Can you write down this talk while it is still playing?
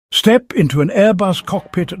Step into an Airbus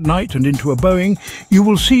cockpit at night and into a Boeing, you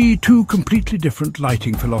will see two completely different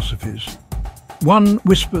lighting philosophies. One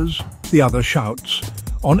whispers, the other shouts.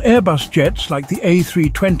 On Airbus jets like the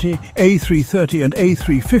A320, A330 and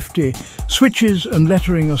A350, switches and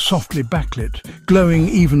lettering are softly backlit, glowing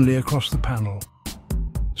evenly across the panel.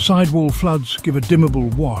 Sidewall floods give a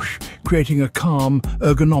dimmable wash, creating a calm,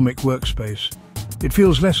 ergonomic workspace. It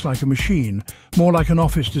feels less like a machine, more like an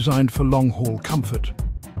office designed for long-haul comfort.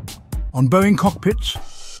 On Boeing cockpits,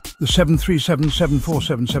 the 737,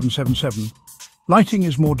 747, 777, lighting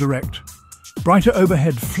is more direct. Brighter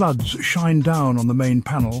overhead floods shine down on the main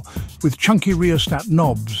panel, with chunky rheostat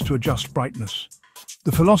knobs to adjust brightness.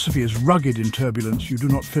 The philosophy is rugged in turbulence. You do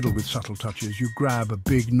not fiddle with subtle touches. You grab a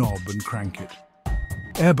big knob and crank it.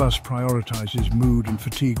 Airbus prioritizes mood and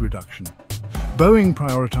fatigue reduction. Boeing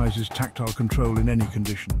prioritizes tactile control in any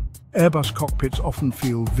condition. Airbus cockpits often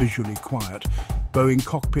feel visually quiet. Boeing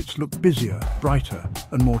cockpits look busier, brighter,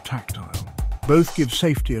 and more tactile. Both give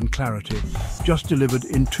safety and clarity, just delivered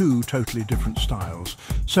in two totally different styles.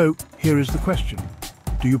 So, here is the question.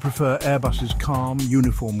 Do you prefer Airbus's calm,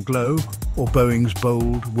 uniform glow, or Boeing's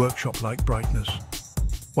bold, workshop-like brightness?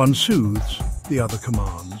 One soothes, the other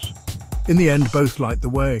commands. In the end, both light the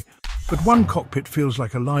way, but one cockpit feels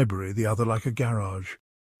like a library, the other like a garage.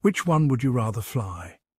 Which one would you rather fly?